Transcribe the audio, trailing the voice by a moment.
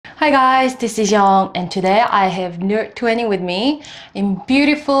Hi guys, this is Young and today I have Nerd 20 with me in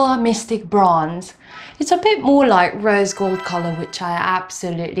beautiful Mystic Bronze. It's a bit more like rose gold color, which I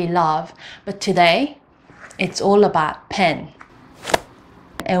absolutely love, but today it's all about pen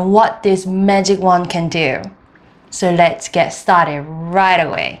and what this magic wand can do. So let's get started right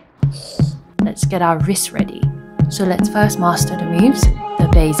away. Let's get our wrists ready. So let's first master the moves, the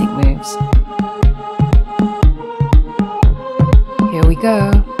basic moves. Here we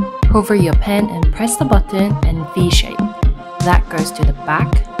go. Hover your pen and press the button and V-shape. That goes to the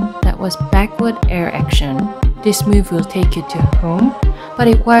back. That was backward air action. This move will take you to home, but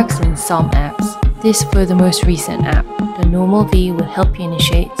it works in some apps. This for the most recent app. The normal V will help you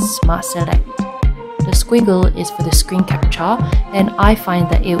initiate Smart Select. The squiggle is for the screen capture, and I find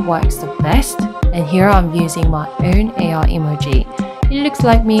that it works the best. And here I'm using my own AR emoji. It looks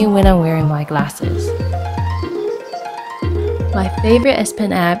like me when I'm wearing my glasses. My favorite S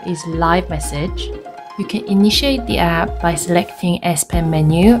Pen app is Live Message. You can initiate the app by selecting S Pen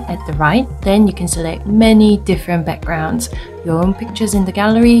menu at the right. Then you can select many different backgrounds. Your own pictures in the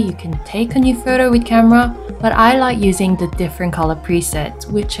gallery, you can take a new photo with camera. But I like using the different color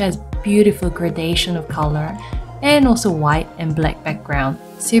presets, which has beautiful gradation of color and also white and black background.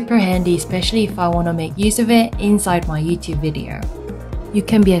 Super handy, especially if I want to make use of it inside my YouTube video. You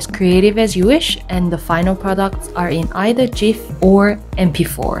can be as creative as you wish, and the final products are in either GIF or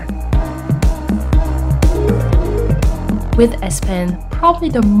MP4. With S Pen, probably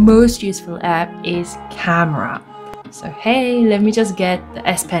the most useful app is Camera. So hey, let me just get the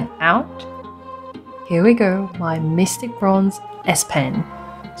S Pen out. Here we go, my Mystic Bronze S Pen.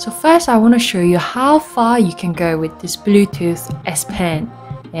 So first I want to show you how far you can go with this Bluetooth S Pen,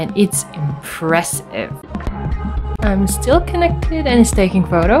 and it's impressive. I'm still connected and it's taking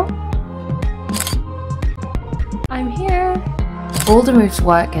photo. I'm here. All the moves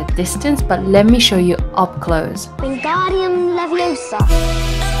work at distance, but let me show you up close. Wingardium Leviosa.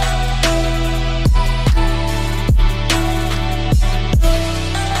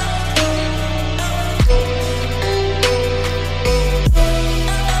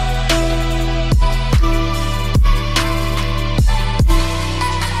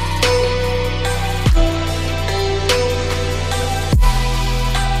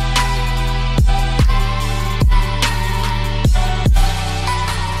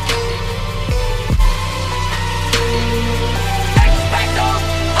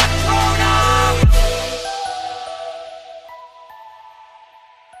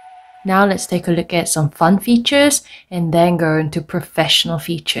 Now let's take a look at some fun features and then go into professional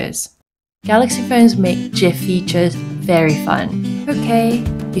features. Galaxy phones make GIF features very fun. Okay,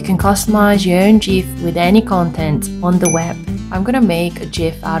 you can customize your own GIF with any content on the web. I'm gonna make a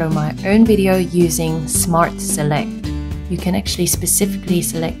GIF out of my own video using Smart Select. You can actually specifically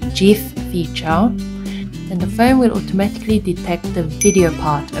select GIF feature, and the phone will automatically detect the video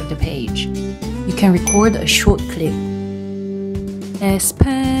part of the page. You can record a short clip. S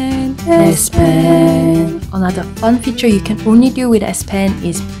Pen, S Pen. Another fun feature you can only do with S Pen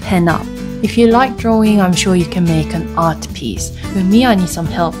is pen up. If you like drawing, I'm sure you can make an art piece. With me, I need some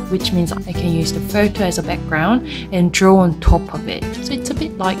help, which means I can use the photo as a background and draw on top of it. So it's a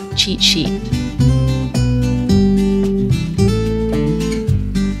bit like cheat sheet.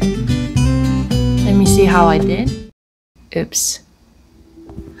 Let me see how I did. Oops.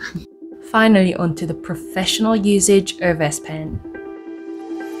 Finally, onto the professional usage of S Pen.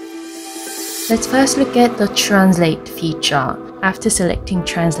 Let's first look at the Translate feature. After selecting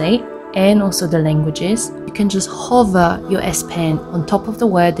Translate and also the languages, you can just hover your S Pen on top of the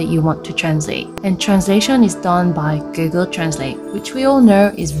word that you want to translate. And translation is done by Google Translate, which we all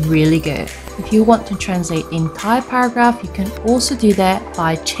know is really good. If you want to translate the entire paragraph, you can also do that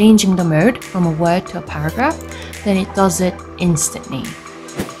by changing the mode from a word to a paragraph. Then it does it instantly.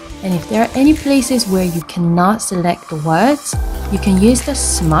 And if there are any places where you cannot select the words, you can use the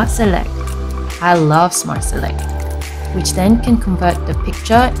Smart Select. I love Smart Select, which then can convert the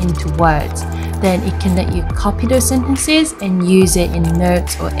picture into words. Then it can let you copy those sentences and use it in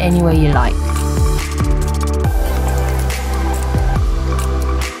notes or anywhere you like.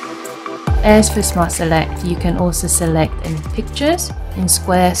 As for Smart Select, you can also select in pictures in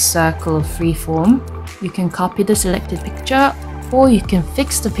square, circle, or freeform. You can copy the selected picture, or you can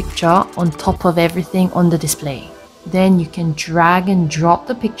fix the picture on top of everything on the display. Then you can drag and drop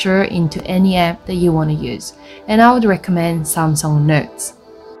the picture into any app that you want to use. And I would recommend Samsung Notes.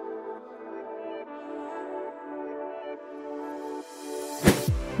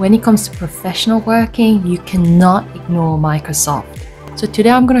 When it comes to professional working, you cannot ignore Microsoft. So today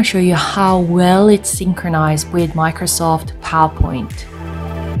I'm going to show you how well it's synchronized with Microsoft PowerPoint.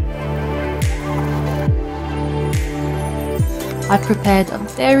 I prepared a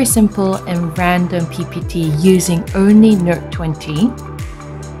very simple and random PPT using only Note 20.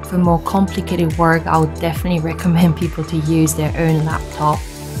 For more complicated work, I would definitely recommend people to use their own laptop.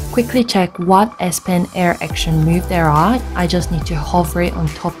 Quickly check what S Pen Air action move there are. I just need to hover it on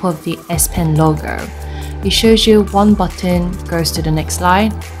top of the S Pen logo. It shows you one button goes to the next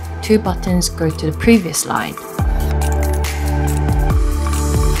slide, 2 buttons go to the previous slide.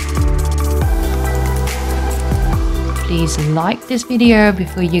 Please like this video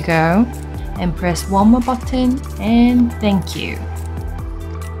before you go and press one more button, and thank you.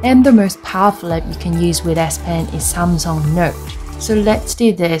 And the most powerful app you can use with S Pen is Samsung Note. So let's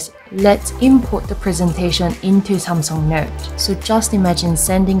do this. Let's import the presentation into Samsung Note. So just imagine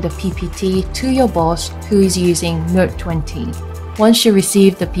sending the PPT to your boss who is using Note 20. Once she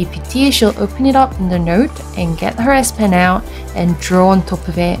receives the PPT, she'll open it up in the Note and get her S Pen out and draw on top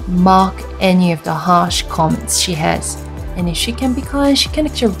of it, mark any of the harsh comments she has. And if she can be kind, she can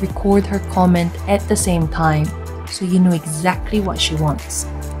actually record her comment at the same time, so you know exactly what she wants.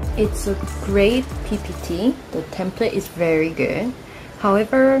 It's a great PPT. The template is very good.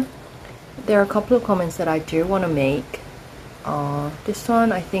 However, there are a couple of comments that I do want to make. This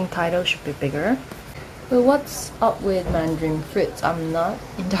one, I think title should be bigger. But what's up with Mandarin fruits? I'm not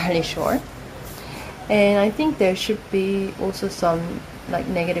entirely sure. And I think there should be also some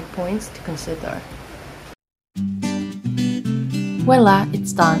negative points to consider. Voila,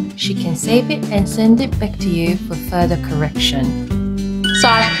 it's done. She can save it and send it back to you for further correction. So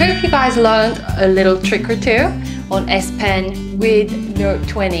I hope you guys learned a little trick or two on S Pen with Note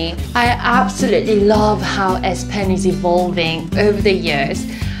 20. I absolutely love how S Pen is evolving over the years.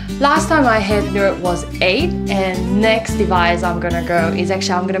 Last time I had Note was 8, and next device I'm gonna go is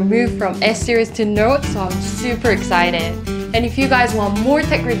I'm gonna move from S series to Note, so I'm super excited. And if you guys want more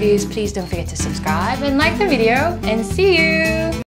tech reviews, please don't forget to subscribe and like the video, and see you!